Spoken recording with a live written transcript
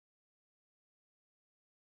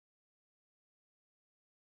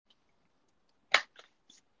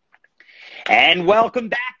And welcome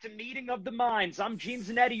back to Meeting of the Minds. I'm Gene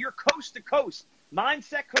Zanetti, your coast-to-coast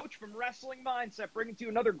mindset coach from Wrestling Mindset, bringing to you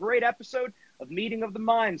another great episode of Meeting of the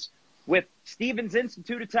Minds with Stevens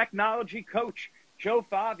Institute of Technology coach Joe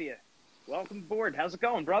Favia. Welcome aboard. How's it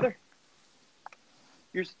going, brother?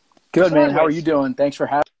 You're Good, man. sideways. How are you doing? Thanks for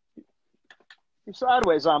having me. You're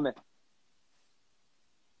sideways on me.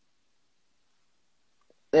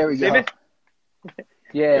 There we go.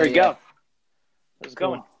 Yeah. There we go. How's it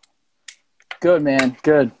going? Good, man.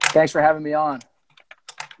 Good. Thanks for having me on.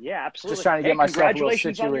 Yeah, absolutely. Just trying to get myself a little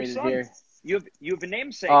congratulations on your situated son. here. You have a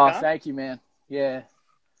namesake, Oh, huh? thank you, man. Yeah.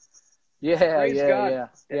 Praise God.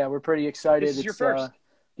 Yeah, we're pretty excited. This is your first.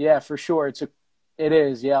 Yeah, for sure. It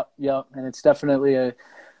is. Yep. And it's definitely a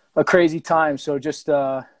crazy time. So just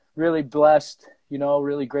really blessed,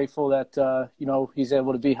 really grateful that he's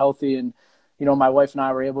able to be healthy, and my wife and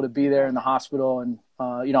I were able to be there in the hospital, and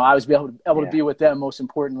I was able to be with them, most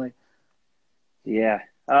importantly. Yeah.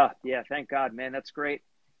 Yeah. Thank God, man. That's great.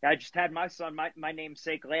 I just had my son, my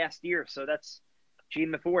namesake last year. So that's Gene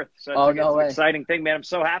the Fourth. So it's an exciting thing, man. I'm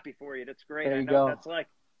so happy for you. That's great. There you I know go. what that's like.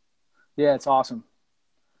 Yeah, it's awesome.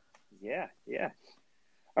 Yeah.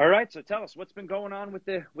 All right. So tell us what's been going on with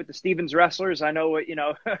the Stevens wrestlers. I know,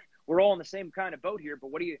 we're all in the same kind of boat here, but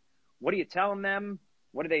what are you telling them?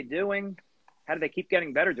 What are they doing? How do they keep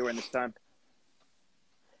getting better during this time?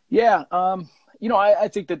 Yeah. I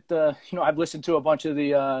think that, I've listened to a bunch of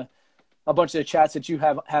the chats that you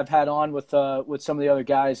have had on with some of the other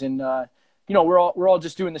guys, and, we're all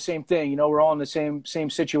just doing the same thing. We're all in the same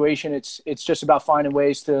situation. It's just about finding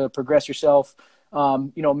ways to progress yourself,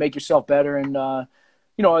 make yourself better. And,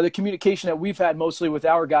 the communication that we've had mostly with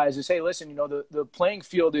our guys is, hey, listen, the playing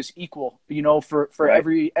field is equal, for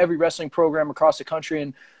Right. every wrestling program across the country.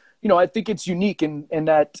 And, I think it's unique in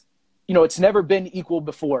that, it's never been equal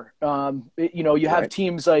before. You have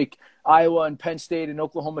teams like Iowa and Penn State and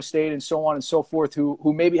Oklahoma State and so on and so forth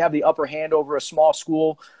who maybe have the upper hand over a small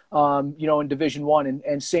school, in Division I,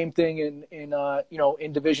 and same thing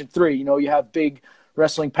in Division III. You have big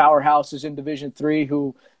wrestling powerhouses in Division III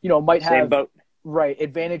who, might have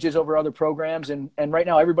advantages over other programs. And right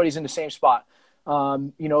now everybody's in the same spot.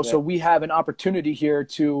 So we have an opportunity here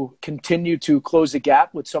to continue to close the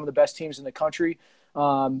gap with some of the best teams in the country.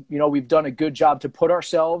 We've done a good job to put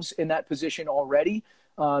ourselves in that position already,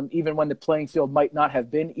 even when the playing field might not have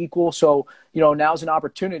been equal. So, now's an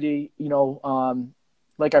opportunity,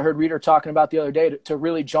 like I heard Reader talking about the other day, to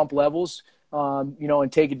really jump levels,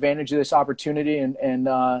 and take advantage of this opportunity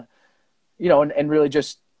and really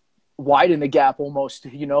just widen the gap almost.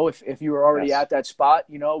 If you were already at that spot,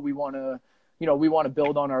 we want to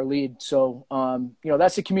build on our lead. So,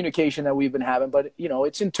 that's the communication that we've been having, but,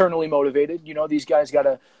 it's internally motivated. These guys got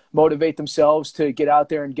to motivate themselves to get out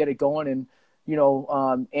there and get it going. And,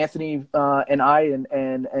 Anthony and I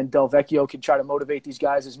and Del Vecchio can try to motivate these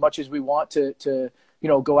guys as much as we want to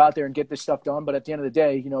go out there and get this stuff done. But at the end of the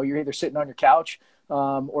day, you're either sitting on your couch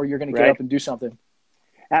or you're going to get up and do something.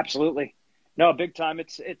 Absolutely. No, big time.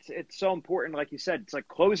 It's so important. Like you said, it's like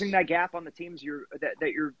closing that gap on the teams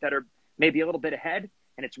that are maybe a little bit ahead,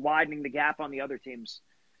 and it's widening the gap on the other teams.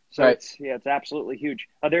 So it's absolutely huge.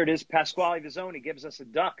 Oh, there it is. Pasquale Vizzoni gives us a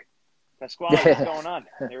duck. Pasquale, what's going on?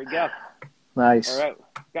 There we go. Nice. All right.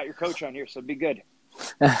 Got your coach on here, so be good.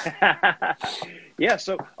 Yeah.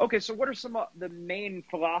 So what are some of the main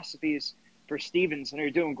philosophies for Stevens? And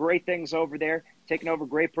you're doing great things over there, taking over a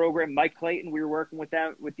great program. Mike Clayton, we were working with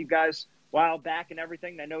you guys a while back and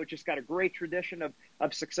everything. I know it just got a great tradition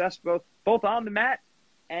of success, both on the mat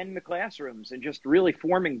and in the classrooms, and just really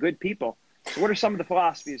forming good people. So what are some of the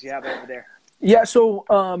philosophies you have over there? Yeah. So,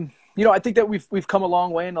 I think that we've come a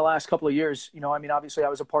long way in the last couple of years. Obviously I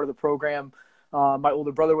was a part of the program. My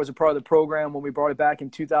older brother was a part of the program when we brought it back in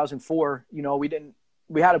 2004.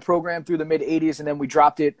 We had a program through the mid 80s, and then we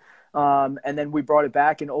dropped it. And then we brought it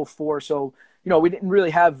back in 2004. So, we didn't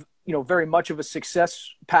really have, very much of a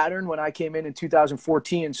success pattern when I came in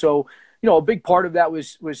 2014. So, a big part of that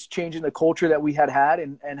was changing the culture that we had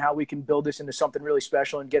and how we can build this into something really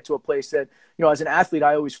special and get to a place that, as an athlete,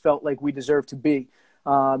 I always felt like we deserve to be.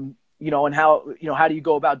 And how do you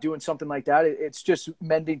go about doing something like that? It's just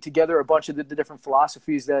mending together a bunch of the different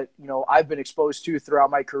philosophies that, I've been exposed to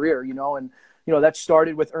throughout my career, and that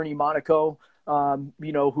started with Ernie Monaco,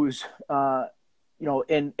 who's,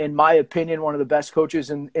 in my opinion, one of the best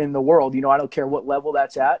coaches in the world. I don't care what level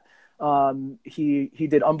that's at. He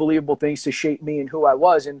did unbelievable things to shape me and who I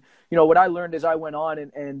was. And, what I learned as I went on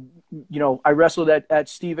and I wrestled at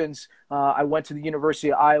Stevens. I went to the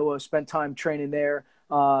University of Iowa, spent time training there.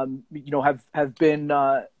 have been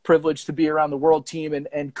privileged to be around the world team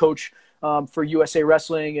and coach for USA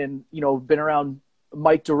Wrestling, and been around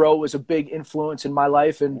Mike Duro was a big influence in my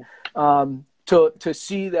life, and to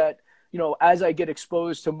see that as I get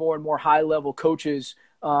exposed to more and more high level coaches,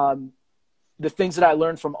 the things that I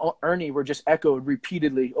learned from Ernie were just echoed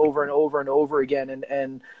repeatedly over and over and over again,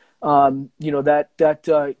 and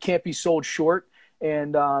that can't be sold short.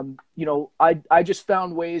 And I just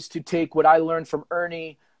found ways to take what I learned from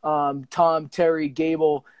Ernie, Tom, Terry,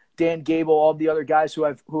 Gable, Dan Gable, all the other guys who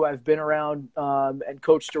I've been around, and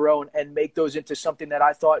Coach Duro, and make those into something that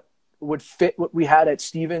I thought would fit what we had at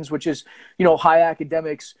Stevens, which is high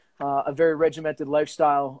academics, a very regimented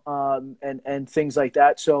lifestyle, and things like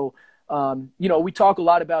that. So we talk a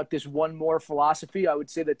lot about this one more philosophy. I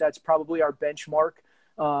would say that that's probably our benchmark,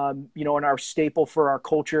 and our staple for our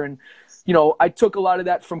culture. And I took a lot of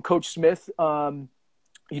that from Coach Smith.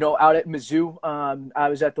 Out at Mizzou, I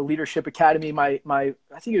was at the Leadership Academy. I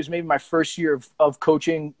think it was maybe my first year of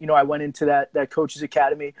coaching. I went into that coach's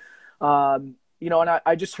academy, and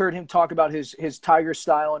I just heard him talk about his Tiger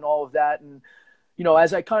style and all of that. And,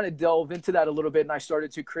 as I kind of delved into that a little bit and I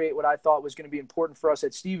started to create what I thought was going to be important for us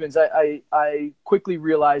at Stevens, I quickly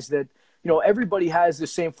realized that, everybody has the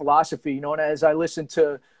same philosophy, and as I listened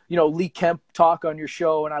to, Lee Kemp talk on your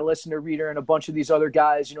show, and I listened to Reader and a bunch of these other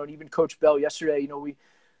guys, and even Coach Bell yesterday,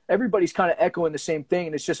 everybody's kind of echoing the same thing.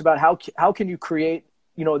 And it's just about how can you create,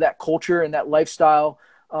 that culture and that lifestyle,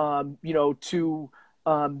 to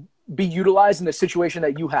be utilized in the situation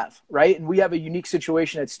that you have. Right. And we have a unique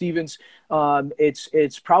situation at Stevens.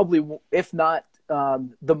 It's probably, if not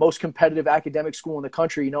the most competitive academic school in the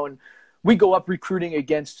country, and we go up recruiting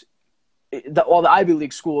against all the Ivy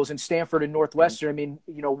League schools in Stanford and Northwestern. I mean,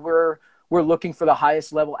 we're looking for the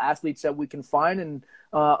highest level athletes that we can find. And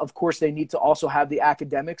of course they need to also have the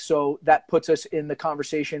academics. So that puts us in the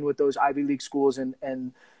conversation with those Ivy League schools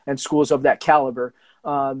and schools of that caliber.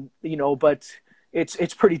 But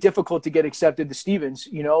it's pretty difficult to get accepted to Stevens,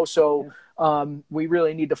 so we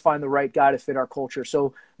really need to find the right guy to fit our culture.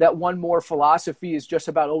 So that one more philosophy is just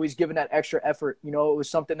about always giving that extra effort. It was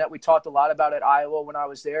something that we talked a lot about at Iowa when I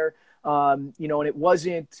was there, and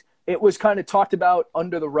it was kind of talked about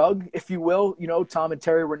under the rug, if you will. Tom and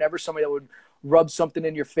Terry were never somebody that would rub something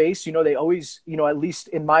in your face. They always, at least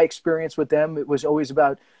in my experience with them, it was always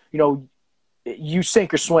about, you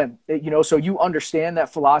sink or swim, so you understand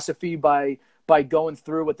that philosophy by going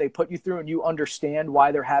through what they put you through, and you understand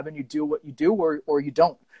why they're having you do what you do, or you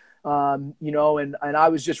don't. And I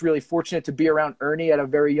was just really fortunate to be around Ernie at a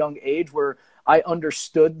very young age where I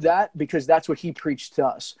understood that, because that's what he preached to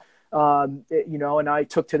us. And I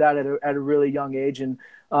took to that at a really young age. And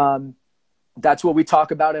that's what we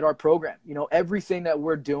talk about at our program. Everything that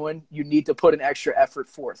we're doing, you need to put an extra effort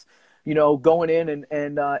forth. Going in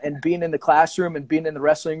and being in the classroom and being in the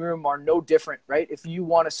wrestling room are no different, right? If you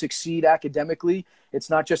want to succeed academically, it's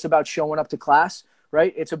not just about showing up to class,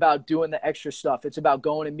 right? It's about doing the extra stuff. It's about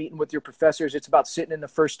going and meeting with your professors. It's about sitting in the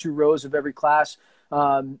first 2 rows of every class.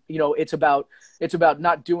 It's about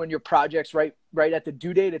not doing your projects right at the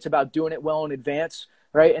due date. It's about doing it well in advance,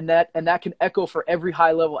 right? And that can echo for every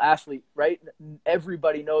high level athlete, right?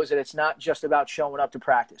 Everybody knows that it's not just about showing up to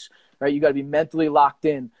practice, right? You got to be mentally locked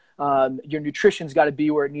in. Your nutrition's got to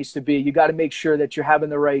be where it needs to be. You got to make sure that you're having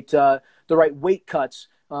the right weight cuts.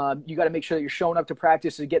 You got to make sure that you're showing up to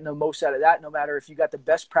practice and getting the most out of that. No matter if you got the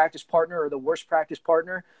best practice partner or the worst practice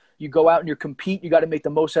partner, you go out and you compete. You got to make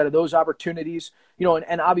the most out of those opportunities.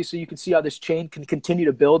 And obviously you can see how this chain can continue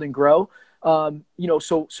to build and grow.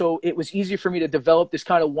 So it was easy for me to develop this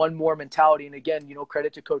kind of one more mentality. And again,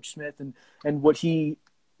 credit to Coach Smith and what he,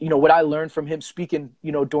 what I learned from him speaking,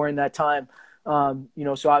 during that time.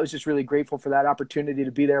 So I was just really grateful for that opportunity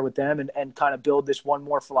to be there with them and kind of build this one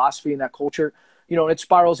more philosophy and that culture, and it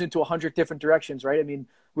spirals into 100 different directions, right? I mean,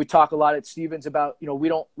 we talk a lot at Stevens about, we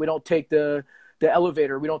don't take the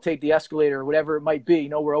elevator, we don't take the escalator, whatever it might be.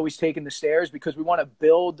 We're always taking the stairs, because we want to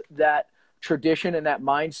build that tradition and that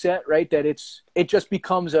mindset, right? That it just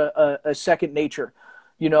becomes a second nature.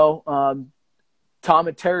 Tom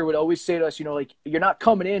and Terry would always say to us, you're not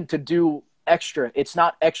coming in to do extra. It's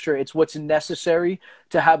not extra. It's what's necessary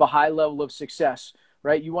to have a high level of success,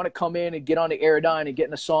 right? You want to come in and get on the Aerodyne and get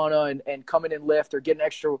in the sauna and come in and lift, or get an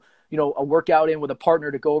extra, a workout in with a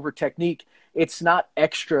partner to go over technique. It's not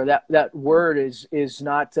extra. That word is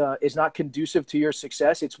not conducive to your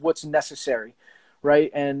success. It's what's necessary, right?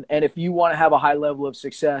 And if you want to have a high level of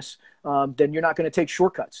success, then you're not going to take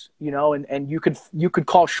shortcuts, and you could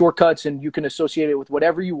call shortcuts and you can associate it with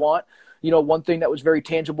whatever you want. One thing that was very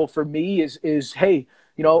tangible for me is, hey,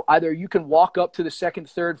 You know, either you can walk up to the second,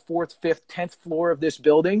 third, fourth, fifth, 10th floor of this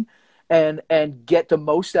building and get the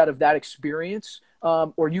most out of that experience,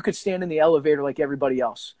 or you could stand in the elevator like everybody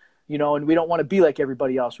else. You know, and we don't want to be like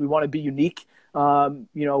everybody else. We want to be unique. You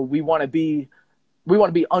know, we want to be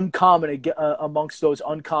uncommon amongst those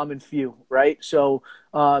uncommon few, right? So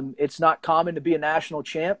it's not common to be a national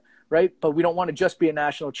champ, right? But we don't want to just be a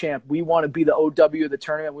national champ. We want to be the OW of the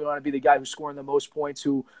tournament. We want to be the guy who's scoring the most points,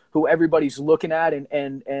 who everybody's looking at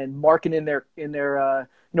and marking in their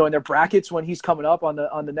you know, in their brackets when he's coming up on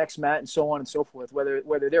the next mat, and so on and so forth.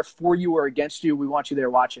 Whether they're for you or against you, we want you there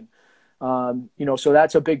watching. You know, so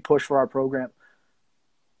that's a big push for our program.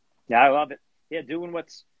 Yeah, I love it. Yeah, doing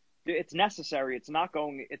it's necessary. It's not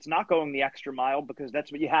going the extra mile, because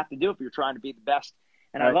that's what you have to do if you're trying to be the best.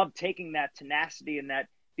 And right. I love taking that tenacity and that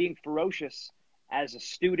being ferocious as a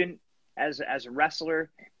student, as a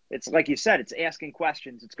wrestler. It's like you said, it's asking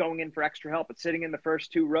questions. It's going in for extra help. It's sitting in the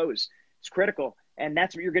first 2 rows. It's critical. And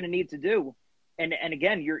that's what you're going to need to do. And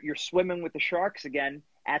again, you're swimming with the sharks again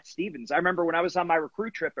at Stevens. I remember when I was on my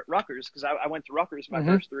recruit trip at Rutgers, because I went to Rutgers my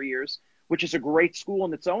first 3 years, which is a great school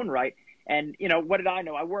in its own right. And, you know, what did I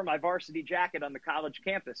know? I wore my varsity jacket on the college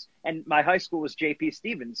campus, and my high school was JP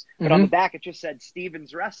Stevens, but on the back it just said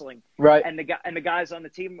Stevens Wrestling. Right. And the guys on the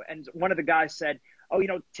team, and one of the guys said, "Oh, you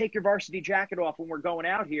know, take your varsity jacket off when we're going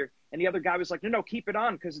out here." And the other guy was like, "No, keep it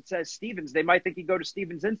on, because it says Stevens. They might think you go to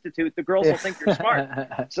Stevens Institute. The girls will think you're smart."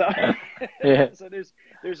 So, so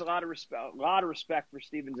there's a lot of respect for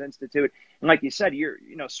Stevens Institute. And like you said, you're,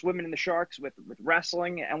 you know, swimming in the sharks with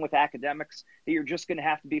wrestling and with academics, that you're just going to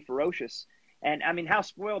have to be ferocious. And I mean, how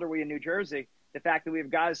spoiled are we in New Jersey? The fact that we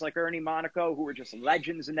have guys like Ernie Monaco who are just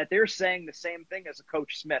legends, and that they're saying the same thing as a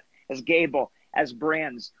Coach Smith, as Gable, as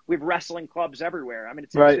Brands. We have wrestling clubs everywhere. I mean,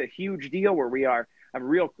 it's a huge deal where we are. I'm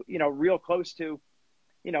real close to,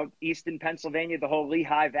 you know, Easton, Pennsylvania, the whole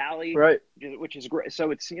Lehigh Valley, right, which is great.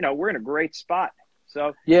 So it's, you know, we're in a great spot.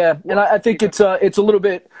 So yeah, and I think it's a little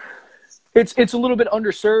bit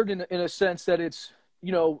underserved in a sense that it's,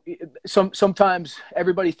 you know, sometimes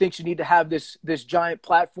everybody thinks you need to have this giant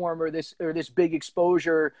platform or this big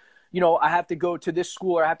exposure. You know, I have to go to this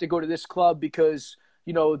school or I have to go to this club because,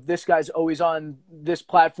 you know, this guy's always on this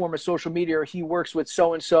platform of social media, or he works with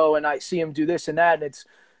so-and-so and I see him do this and that. And it's,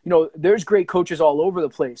 you know, there's great coaches all over the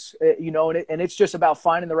place, you know, and it's just about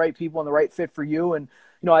finding the right people and the right fit for you. And,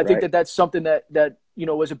 you know, I think that's something that, you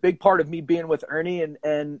know, was a big part of me being with Ernie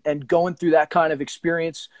and going through that kind of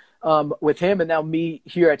experience with him, and now me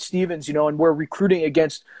here at Stevens, you know, and we're recruiting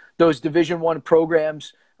against those Division I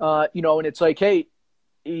programs, you know, and it's like, hey,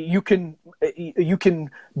 you can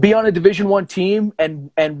be on a Division I team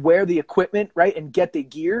and wear the equipment, right, and get the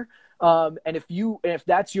gear. And if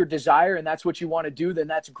that's your desire and that's what you want to do, then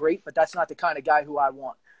that's great. But that's not the kind of guy who I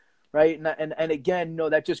want, right? And again, you know,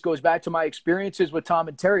 that just goes back to my experiences with Tom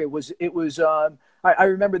and Terry. I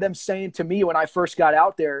remember them saying to me when I first got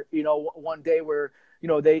out there, you know, one day where, you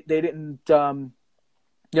know, they didn't,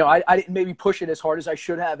 you know, I didn't maybe push it as hard as I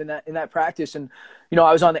should have in that practice. And, you know,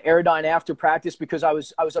 I was on the Aerodyne after practice because I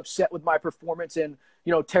was upset with my performance. And,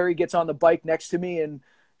 you know, Terry gets on the bike next to me and,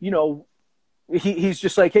 you know, he's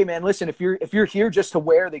just like, "Hey man, listen, if you're here just to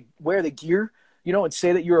wear the gear, you know, and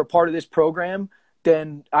say that you're a part of this program,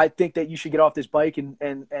 then I think that you should get off this bike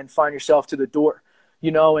and find yourself to the door." You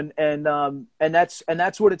know, and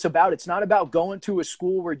that's what it's about. It's not about going to a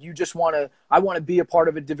school where you just I want to be a part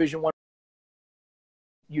of a Division I.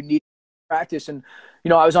 You need practice. And, you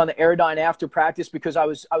know, I was on the Aerodyne after practice because I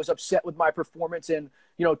was upset with my performance. And,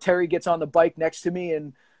 you know, Terry gets on the bike next to me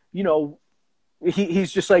and, you know,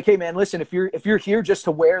 he's just like, "Hey man, listen, if you're here just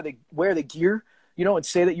to wear the gear, you know, and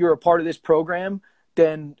say that you're a part of this program,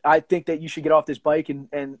 then I think that you should get off this bike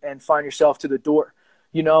and find yourself to the door."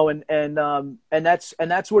 You know, and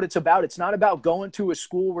that's what it's about. It's not about going to a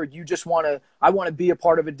school where you just I want to be a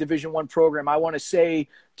part of a Division I program. I want to say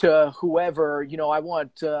to whoever, you know, I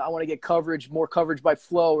want to get more coverage by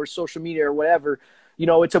Flow or social media or whatever. You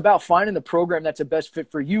know, it's about finding the program that's the best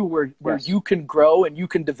fit for you, where you can grow and you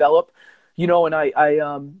can develop. You know, and I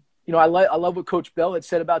love what Coach Bell had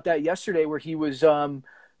said about that yesterday, where he was,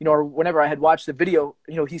 you know, or whenever I had watched the video,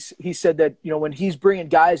 you know, he said that, you know, when he's bringing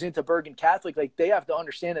guys into Bergen Catholic, like, they have to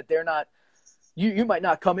understand that they're not, you might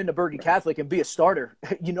not come into Bergen Catholic and be a starter.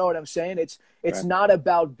 You know what I'm saying? It's not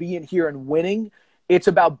about being here and winning. It's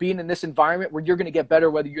about being in this environment where you're going to get better,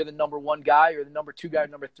 whether you're the number 1 guy or the number 2 guy or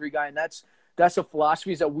number 3 guy. And that's the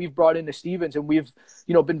philosophies that we've brought into Stevens. And we've,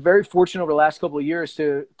 you know, been very fortunate over the last couple of years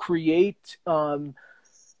to create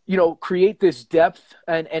this depth,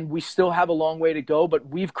 and we still have a long way to go, but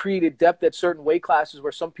we've created depth at certain weight classes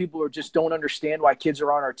where some people just don't understand why kids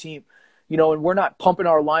are on our team. and we're not pumping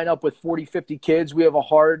our lineup with 40, 50 kids. We have a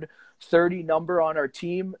hard 30 number on our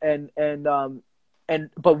team.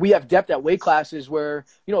 But we have depth at weight classes where,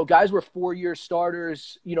 guys were 4-year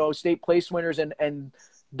starters, state place winners, and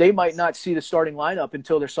they might not see the starting lineup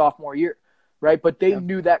until their sophomore year. Right. But they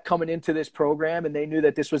knew that coming into this program, and they knew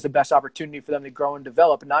that this was the best opportunity for them to grow and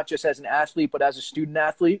develop, not just as an athlete, but as a student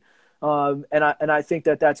athlete. And I think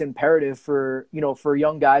that that's imperative for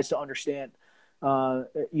young guys to understand,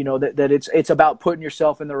 that it's about putting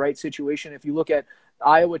yourself in the right situation. If you look at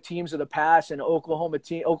Iowa teams of the past and Oklahoma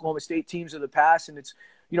State teams of the past, and it's,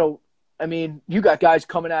 you got guys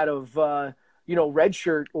coming out of, red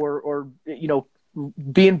shirt or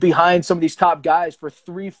being behind some of these top guys for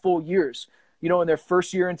 3 full years, in their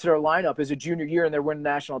first year into their lineup as a junior year, and they're winning the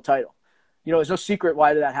national title. There's no secret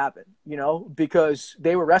why did that happen, because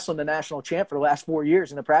they were wrestling the national champ for the last 4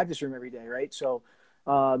 years in the practice room every day. Right. So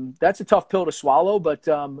that's a tough pill to swallow, but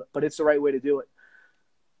it's the right way to do it.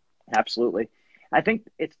 Absolutely. I think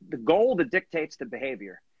it's the goal that dictates the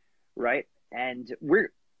behavior. Right. And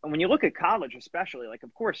when you look at college, especially, like,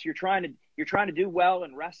 of course, you're trying to do well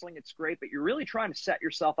in wrestling. It's great, but you're really trying to set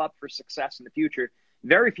yourself up for success in the future.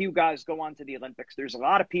 Very few guys go on to the Olympics. There's a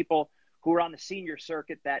lot of people who are on the senior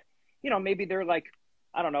circuit that, maybe they're like,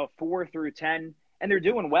 4 through 10, and they're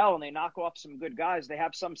doing well and they knock off some good guys. They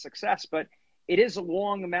have some success, but it is a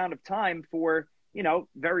long amount of time for,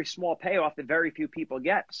 very small payoff that very few people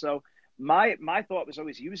get. So my thought was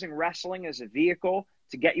always using wrestling as a vehicle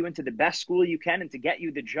to get you into the best school you can and to get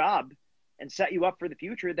you the job and set you up for the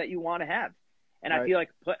future that you want to have. And right. I feel like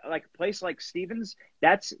a place like Stevens,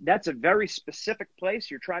 that's a very specific place.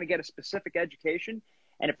 You're trying to get a specific education.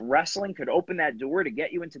 And if wrestling could open that door to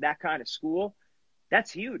get you into that kind of school,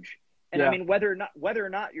 that's huge. And I mean, whether or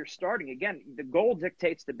not you're starting, again, the goal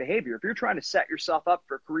dictates the behavior. If you're trying to set yourself up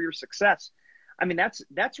for career success, I mean,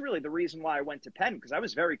 that's really the reason why I went to Penn, because I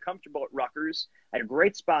was very comfortable at Rutgers. I had a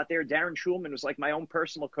great spot there. Darren Schulman was like my own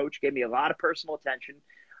personal coach, gave me a lot of personal attention.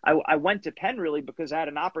 I went to Penn really because I had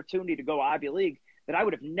an opportunity to go Ivy League that I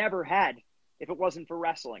would have never had if it wasn't for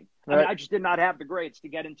wrestling. Right. I mean, I just did not have the grades to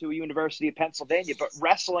get into a University of Pennsylvania, but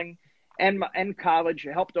wrestling and college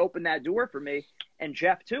helped open that door for me, and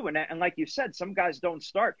Jeff too. And like you said, some guys don't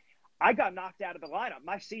start. I got knocked out of the lineup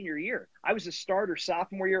my senior year. I was a starter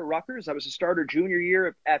sophomore year at Rutgers. I was a starter junior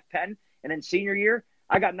year at Penn. And then senior year,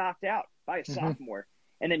 I got knocked out by a sophomore.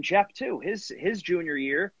 And then Jeff too, his junior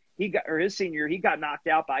year, his senior year, he got knocked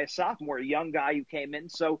out by a sophomore, a young guy who came in.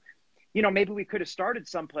 So, maybe we could have started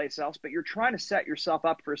someplace else, but you're trying to set yourself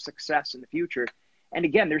up for success in the future. And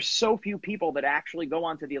again, there's so few people that actually go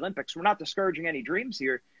on to the Olympics. We're not discouraging any dreams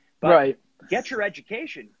here, but get your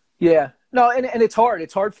education. Yeah. No, and it's hard.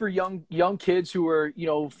 It's hard for young kids who are,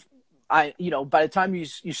 by the time you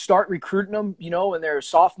start recruiting them, and they're a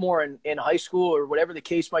sophomore in high school or whatever the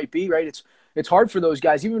case might be, right? It's hard for those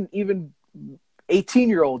guys, even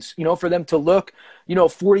 18-year-olds, for them to look,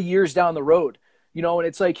 40 years down the road, and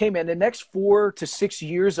it's like, hey man, the next 4 to 6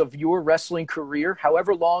 years of your wrestling career,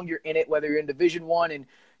 however long you're in it, whether you're in Division I and,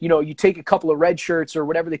 you take a couple of red shirts or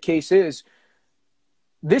whatever the case is,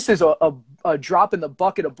 this is a drop in the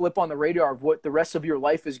bucket, a blip on the radar of what the rest of your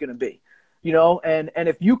life is going to be, and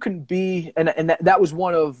if you can be, and that was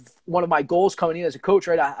one of my goals coming in as a coach,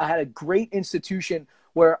 right? I had a great institution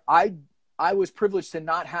where I was privileged to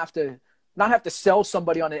not have to sell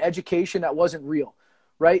somebody on an education that wasn't real,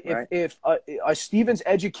 right? If a Stevens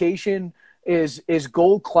education is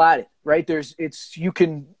gold cladded, right? You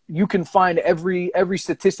can find every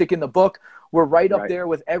statistic in the book. We're right up there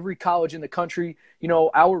with every college in the country.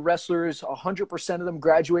 Our wrestlers, 100% of them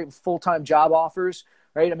graduate with full-time job offers,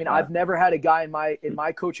 right? I mean, I've never had a guy in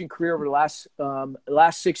my coaching career over the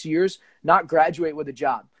last 6 years not graduate with a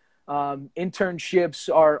job. Internships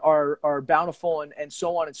are bountiful and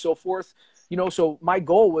so on and so forth. So my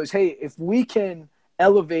goal was, hey, if we can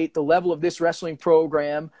elevate the level of this wrestling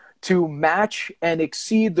program to match and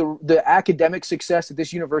exceed the academic success that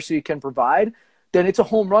this university can provide, then it's a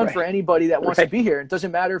home run for anybody that wants to be here. It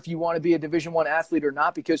doesn't matter if you want to be a Division I athlete or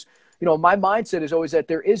not, because, my mindset is always that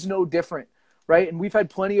there is no different, right? And we've had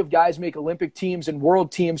plenty of guys make Olympic teams and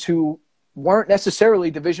world teams who weren't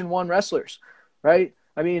necessarily Division I wrestlers, right?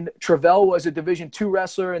 I mean, Travell was a Division II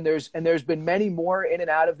wrestler, and there's been many more in and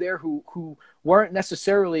out of there who weren't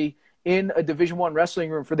necessarily in a Division I wrestling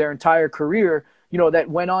room for their entire career, that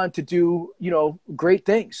went on to do, great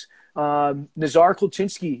things. Nazar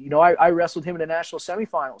Kulczynski, I wrestled him in the national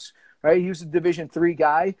semifinals, right? He was a Division III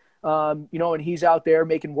guy, and he's out there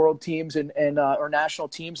making world teams and or national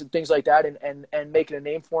teams and things like that, and making a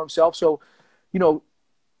name for himself. So,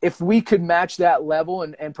 if we could match that level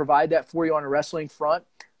and provide that for you on a wrestling front,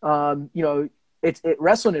 you know,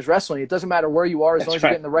 wrestling is wrestling. It doesn't matter where you are as long as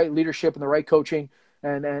you're getting the right leadership and the right coaching.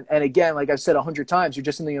 And again, like I've said 100 times, you're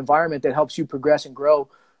just in the environment that helps you progress and grow,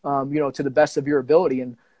 you know, to the best of your ability.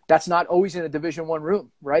 And that's not always in a Division I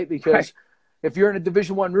room, right? Because if you're in a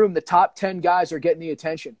Division I room, the top 10 guys are getting the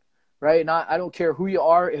attention, right? And I don't care who you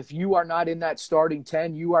are. If you are not in that starting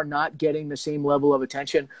 10, you are not getting the same level of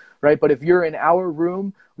attention, right? But if you're in our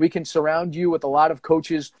room, we can surround you with a lot of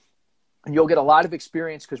coaches and you'll get a lot of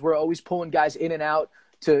experience because we're always pulling guys in and out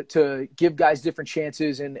to give guys different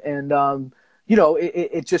chances. And you know,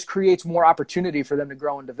 it just creates more opportunity for them to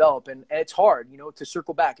grow and develop. And it's hard, you know, to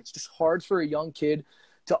circle back. It's just hard for a young kid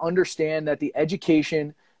to understand that the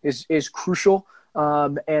education is crucial.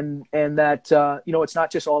 And that, you know, it's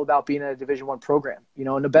not just all about being in a Division I program, you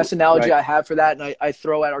know, and the best analogy I have for that, and I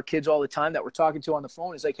throw at our kids all the time that we're talking to on the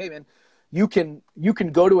phone is like, hey man, you can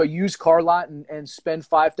go to a used car lot and spend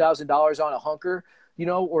 $5,000 on a hunker, you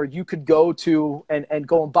know, or you could go to and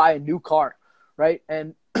go and buy a new car. Right.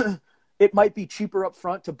 And it might be cheaper up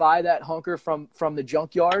front to buy that hunker from the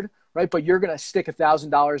junkyard. Right. But you're going to stick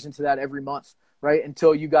 $1,000 into that every month. Right.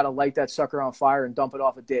 Until you got to light that sucker on fire and dump it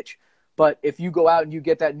off a ditch. But if you go out and you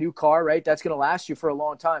get that new car, right, that's going to last you for a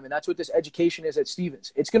long time. And that's what this education is at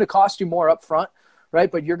Stevens. It's going to cost you more up front,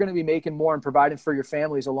 right? But you're going to be making more and providing for your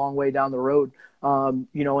families a long way down the road.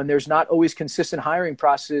 You know, and there's not always consistent hiring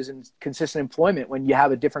processes and consistent employment when you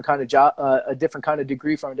have a different kind of job, a different kind of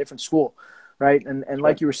degree from a different school, right? And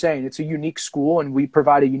like you were saying, it's a unique school and we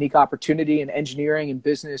provide a unique opportunity in engineering and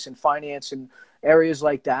business and finance and areas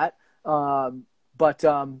like that.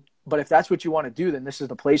 But if that's what you want to do, then this is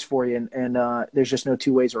the place for you. And there's just no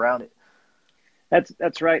two ways around it.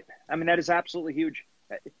 That's right. I mean, that is absolutely huge.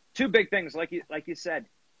 Two big things, like you said.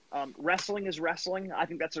 Wrestling is wrestling. I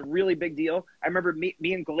think that's a really big deal. I remember me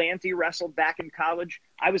and Galanti wrestled back in college.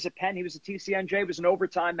 I was a Penn. He was a TCNJ. It was an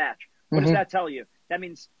overtime match. What does that tell you? That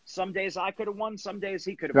means some days I could have won, some days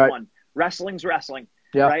he could have won. Wrestling's wrestling,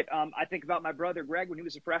 right? I think about my brother Greg when he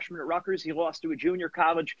was a freshman at Rutgers. He lost to a junior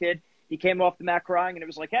college kid. He came off the mat crying, and it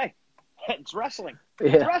was like, hey, it's wrestling.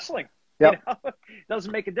 It's wrestling. You know? It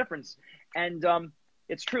doesn't make a difference. And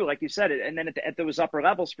it's true, like you said it. And then at those upper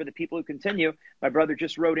levels, for the people who continue, my brother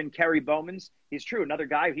just wrote in Kerry Bowmans. He's true. Another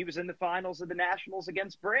guy, he was in the finals of the Nationals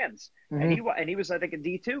against Brands. And he was, I think, a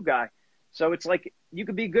D2 guy. So it's like you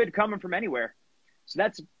could be good coming from anywhere. So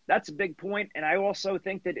that's a big point. And I also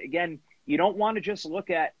think that, again, you don't want to just look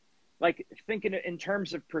at, like, thinking in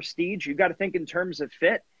terms of prestige. You've got to think in terms of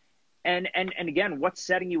fit. And again, what's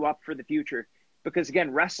setting you up for the future? Because,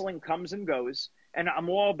 again, wrestling comes and goes, and I'm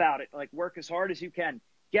all about it. Like, work as hard as you can.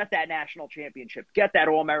 Get that national championship. Get that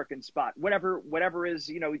All-American spot. Whatever is,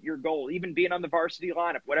 you know, your goal. Even being on the varsity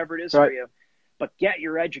lineup, whatever it is for you. But get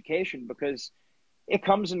your education because it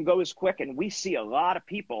comes and goes quick. And we see a lot of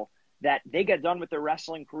people that they get done with their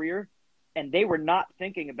wrestling career, and they were not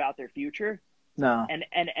thinking about their future. No.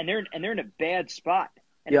 And they're in a bad spot.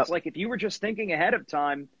 And it's like if you were just thinking ahead of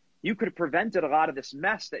time, you could have prevented a lot of this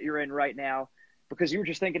mess that you're in right now because you were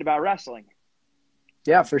just thinking about wrestling.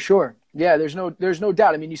 Yeah, for sure. Yeah, there's no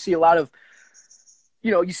doubt. I mean, you see a lot of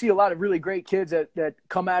really great kids that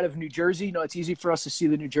come out of New Jersey. You know, it's easy for us to see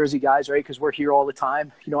the New Jersey guys, right? Because we're here all the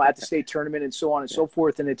time, you know, at the state tournament and so on and so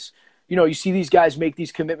forth. And it's, you know, you see these guys make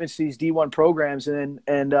these commitments to these D1 programs and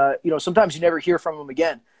you know, sometimes you never hear from them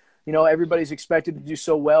again. You know, everybody's expected to do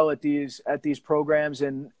so well at these programs,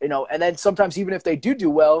 and you know, and then sometimes even if they do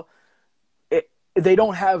well, they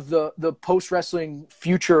don't have the post wrestling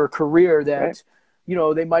future career that you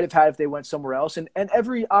know they might have had if they went somewhere else. And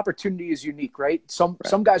every opportunity is unique, right? Some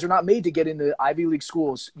guys are not made to get into Ivy League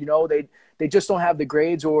schools. You know, they just don't have the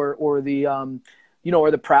grades or the you know,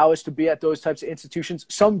 or the prowess to be at those types of institutions.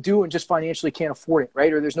 Some do and just financially can't afford it,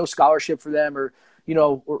 right? Or there's no scholarship for them, or you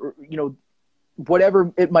know,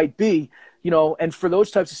 whatever it might be, you know, and for those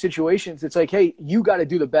types of situations, it's like, hey, you got to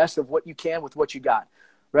do the best of what you can with what you got.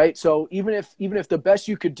 Right. So even if the best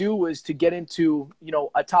you could do was to get into, you know,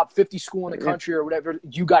 a top 50 school in the country or whatever,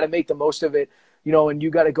 you got to make the most of it, you know, and you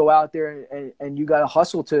got to go out there and you got to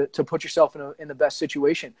hustle to put yourself in the best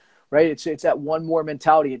situation. Right. It's that one more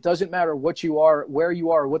mentality. It doesn't matter what you are, where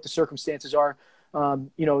you are, what the circumstances are.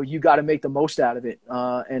 You know, you got to make the most out of it.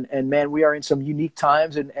 And man, we are in some unique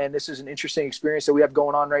times and this is an interesting experience that we have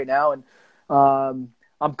going on right now. And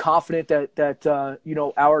I'm confident that you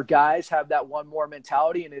know, our guys have that one more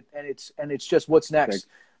mentality and it's just what's next.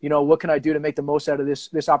 You know, what can I do to make the most out of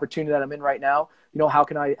this opportunity that I'm in right now? You know, how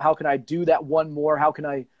can I do that one more? How can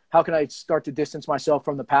I how can I start to distance myself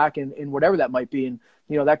from the pack and whatever that might be. And,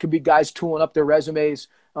 that could be guys tooling up their resumes,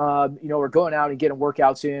 or going out and getting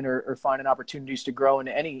workouts in or finding opportunities to grow in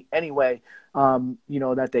any way,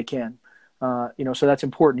 that they can. So that's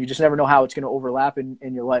important. You just never know how it's going to overlap in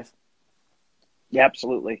your life. Yeah,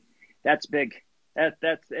 absolutely. That's big.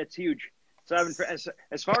 That's huge. So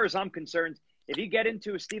as far as I'm concerned, if you get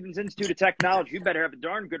into a Stevens Institute of Technology, you better have a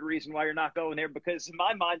darn good reason why you're not going there. Because in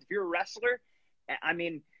my mind, if you're a wrestler, I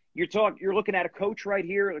mean, you're looking at a coach right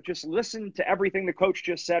here. Just listen to everything the coach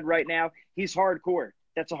just said right now. He's hardcore.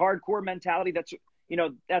 That's a hardcore mentality. That's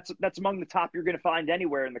among the top you're going to find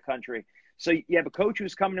anywhere in the country. So you have a coach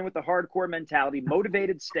who's coming in with a hardcore mentality,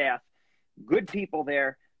 motivated staff, good people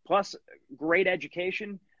there, plus great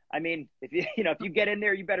education. I mean, if you get in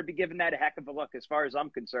there, you better be giving that a heck of a look as far as I'm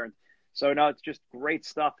concerned. So no, it's just great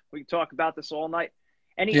stuff. We can talk about this all night.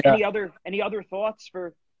 Any other thoughts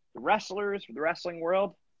for the wrestlers, for the wrestling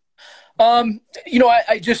world?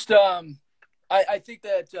 I just I think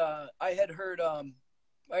that I had heard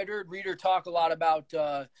Reader talk a lot about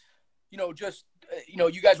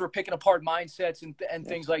you guys were picking apart mindsets and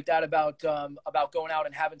things like that about going out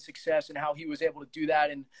and having success and how he was able to do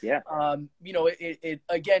that. And, it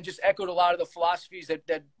again, just echoed a lot of the philosophies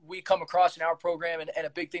that we come across in our program and a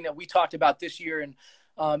big thing that we talked about this year. And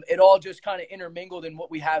it all just kind of intermingled in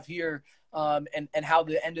what we have here and how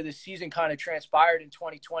the end of the season kind of transpired in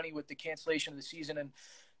 2020 with the cancellation of the season. And,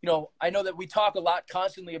 I know that we talk a lot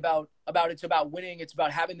constantly about it's about winning. It's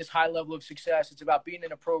about having this high level of success. It's about being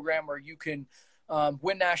in a program where you can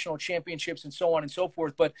win national championships and so on and so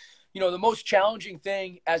forth. But, the most challenging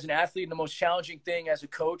thing as an athlete and the most challenging thing as a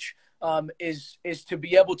coach is to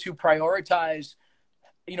be able to prioritize,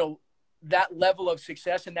 that level of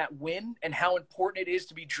success and that win and how important it is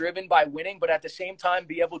to be driven by winning, but at the same time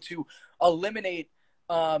be able to eliminate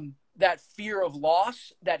that fear of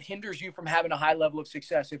loss that hinders you from having a high level of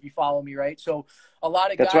success, if you follow me, right? So a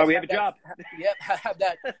lot of guys, that's why we have a job. Have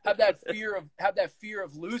that fear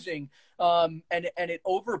of losing, and it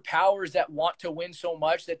overpowers that want to win so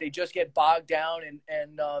much that they just get bogged down.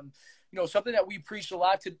 And something that we preached a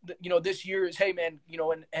lot to this year is, hey man,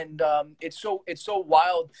 it's so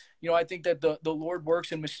wild. I think that the Lord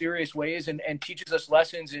works in mysterious ways and teaches us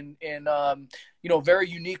lessons in very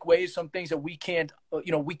unique ways. Some things that we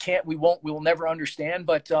will never understand.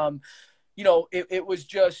 But it was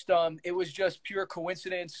just pure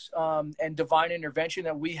coincidence and divine intervention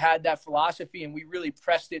that we had that philosophy, and we really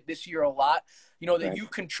pressed it this year a lot. That you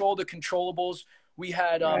control the controllables. We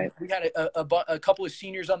had a couple of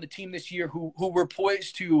seniors on the team this year who were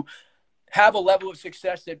poised to have a level of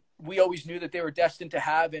success that we always knew that they were destined to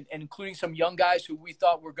have, and including some young guys who we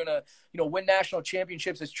thought were going to, win national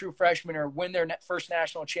championships as true freshmen or win their first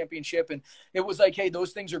national championship. And it was like, hey,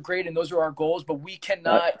 those things are great and those are our goals, but we can't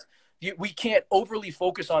overly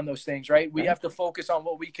focus on those things, right? We have to focus on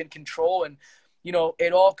what we can control. And,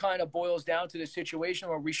 it all kind of boils down to the situation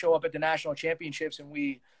where we show up at the national championships and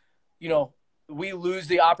we lose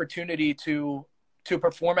the opportunity to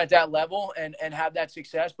perform at that level and have that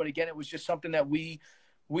success. But again, it was just something that we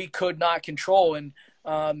could not control. And,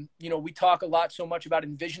 we talk a lot so much about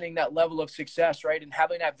envisioning that level of success, right? And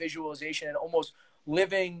having that visualization and almost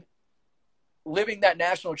living that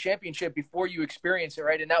national championship before you experience it,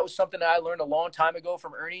 right? And that was something that I learned a long time ago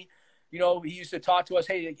from Ernie. He used to talk to us,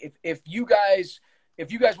 hey, if you guys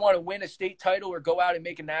want to win a state title or go out and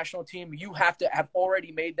make a national team, you have to have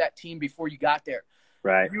already made that team before you got there.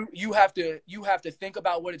 Right. You have to think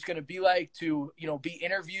about what it's going to be like to, be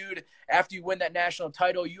interviewed after you win that national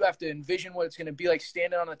title. You have to envision what it's going to be like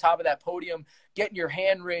standing on the top of that podium, getting your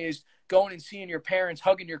hand raised, going and seeing your parents,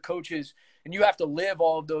 hugging your coaches. And you have to live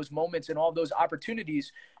all of those moments and all of those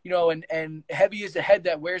opportunities, and heavy is the head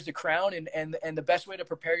that wears the crown. And the best way to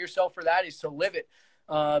prepare yourself for that is to live it.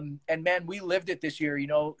 And man, we lived it this year.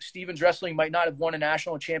 Stevens Wrestling might not have won a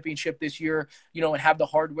national championship this year, and have the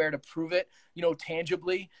hardware to prove it,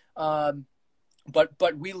 tangibly.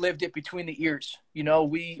 But we lived it between the ears.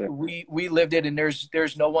 We lived it, and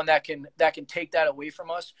there's no one that can take that away from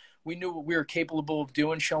us. We knew what we were capable of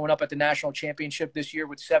doing, showing up at the national championship this year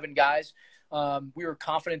with 7 guys. We were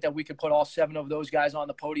confident that we could put all 7 of those guys on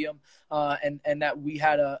the podium, and that we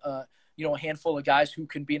had a handful of guys who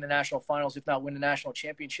can be in the national finals, if not win the national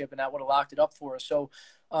championship, and that would have locked it up for us. So,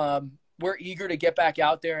 we're eager to get back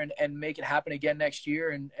out there and make it happen again next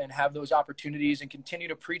year and have those opportunities and continue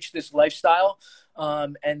to preach this lifestyle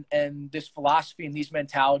and this philosophy and these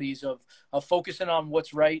mentalities of focusing on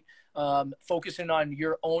what's right, focusing on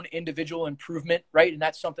your own individual improvement, right? And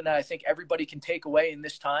that's something that I think everybody can take away in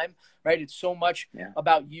this time, right? It's so much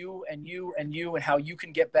about you and you and you and how you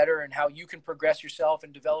can get better and how you can progress yourself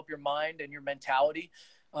and develop your mind and your mentality.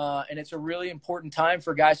 And it's a really important time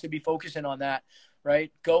for guys to be focusing on that,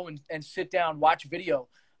 right? Go and sit down, watch video.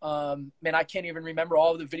 Man, I can't even remember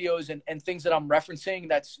all of the videos and things that I'm referencing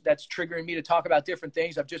that's triggering me to talk about different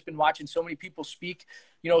things. I've just been watching so many people speak,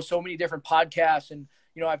 so many different podcasts, and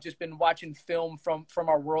I've just been watching film from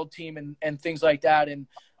our world team and things like that. And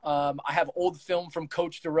I have old film from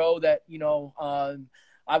Coach Thoreau that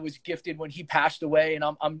I was gifted when he passed away, and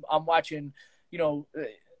I'm watching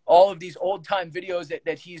all of these old time videos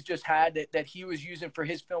that he's just had that he was using for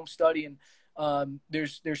his film study. And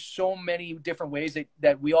there's so many different ways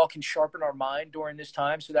that we all can sharpen our mind during this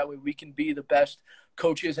time, so that way we can be the best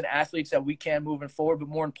coaches and athletes that we can moving forward. But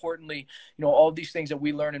more importantly, all of these things that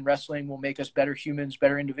we learn in wrestling will make us better humans,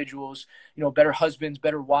 better individuals, better husbands,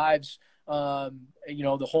 better wives.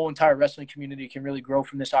 The whole entire wrestling community can really grow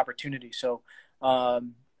from this opportunity. So,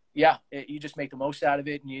 you just make the most out of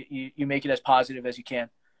it, and you make it as positive as you can.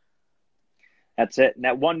 That's it. And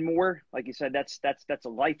that one more, like you said, that's a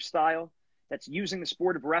lifestyle. That's using the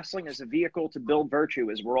sport of wrestling as a vehicle to build virtue,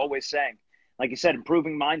 as we're always saying. Like you said,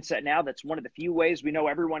 improving mindset now, that's one of the few ways we know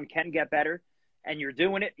everyone can get better. And you're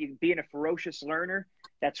doing it. You're being a ferocious learner.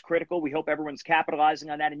 That's critical. We hope everyone's capitalizing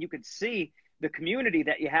on that. And you can see the community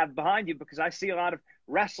that you have behind you, because I see a lot of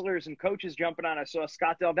wrestlers and coaches jumping on. I saw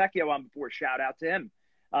Scott Del Vecchio on before. Shout out to him.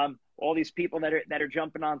 All these people that are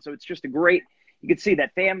jumping on. So it's just you can see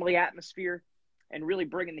that family atmosphere and really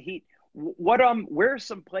bringing the heat. Where are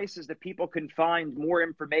some places that people can find more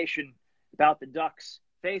information about the Ducks?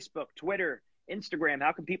 Facebook, Twitter, Instagram.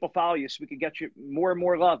 How can people follow you so we can get you more and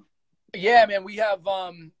more love? Yeah, man, we have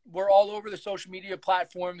we're all over the social media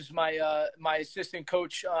platforms. My assistant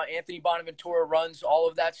coach Anthony Bonaventura runs all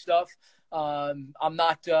of that stuff. I'm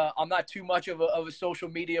not too much of a social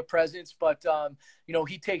media presence, but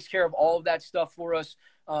he takes care of all of that stuff for us.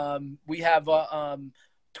 We have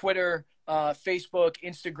Twitter, Facebook,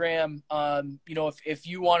 Instagram. If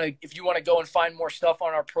you want to go and find more stuff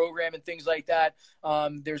on our program and things like that,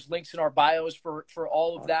 there's links in our bios for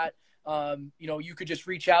all of that. You could just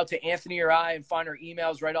reach out to Anthony or I and find our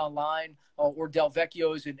emails right online, or Del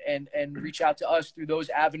Vecchio's, and reach out to us through those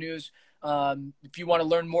avenues. If you want to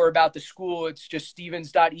learn more about the school, it's just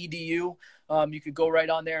stevens.edu. You could go right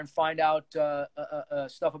on there and find out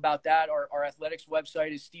stuff about that. Our athletics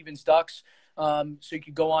website is Stevens Ducks. So you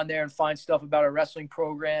could go on there and find stuff about our wrestling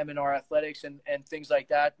program and our athletics and things like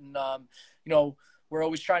that. And, we're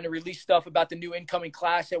always trying to release stuff about the new incoming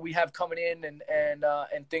class that we have coming in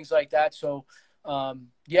and things like that. So,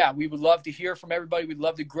 we would love to hear from everybody. We'd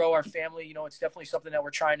love to grow our family. It's definitely something that we're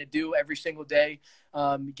trying to do every single day.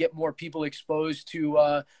 Get more people exposed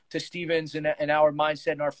to Stevens and our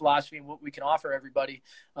mindset and our philosophy and what we can offer everybody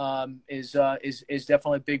is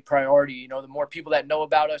definitely a big priority. The more people that know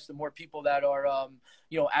about us, the more people that are,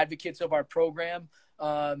 advocates of our program,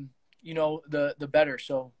 the better.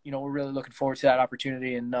 So, we're really looking forward to that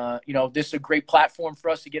opportunity. And, this is a great platform for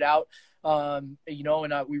us to get out, and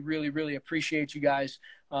we really, really appreciate you guys,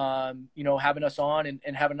 having us on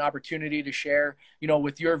and having an opportunity to share,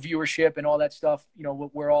 with your viewership and all that stuff,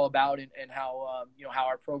 what we're all about and how, how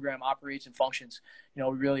our program operates and functions. We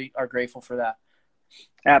really are grateful for that.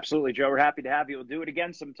 Absolutely, Joe. We're happy to have you. We'll do it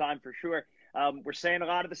again sometime for sure. We're saying a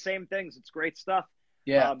lot of the same things. It's great stuff.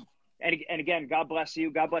 Yeah. And again, God bless you.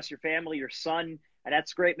 God bless your family, your son. And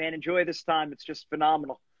that's great, man. Enjoy this time. It's just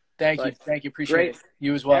phenomenal. Thank you. Appreciate it.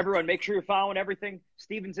 You as well. Everyone, make sure you're following everything.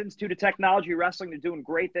 Stevens Institute of Technology Wrestling. They're doing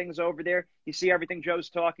great things over there. You see everything Joe's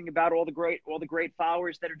talking about, all the great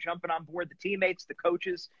followers that are jumping on board, the teammates, the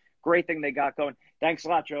coaches. Great thing they got going. Thanks a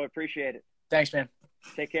lot, Joe. I appreciate it. Thanks, man.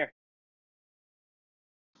 Take care.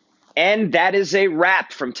 And that is a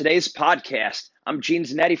wrap from today's podcast. I'm Gene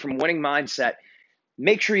Zanetti from Winning Mindset.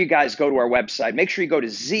 Make sure you guys go to our website. Make sure you go to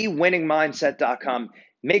zwinningmindset.com.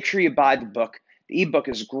 Make sure you buy the book. The ebook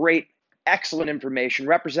is great, excellent information,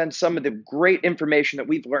 represents some of the great information that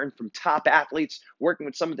we've learned from top athletes, working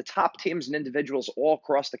with some of the top teams and individuals all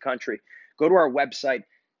across the country. Go to our website,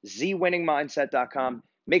 zwinningmindset.com.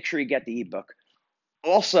 Make sure you get the ebook.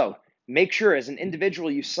 Also, make sure as an individual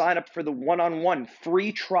you sign up for the one-on-one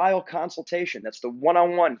free trial consultation. That's the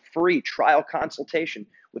one-on-one free trial consultation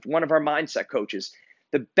with one of our mindset coaches.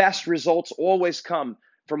 The best results always come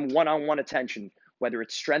from one-on-one attention, whether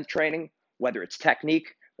it's strength training, whether it's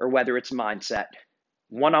technique, or whether it's mindset.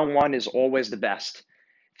 One-on-one is always the best.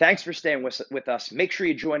 Thanks for staying with us. Make sure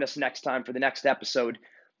you join us next time for the next episode.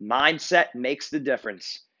 Mindset makes the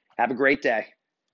difference. Have a great day.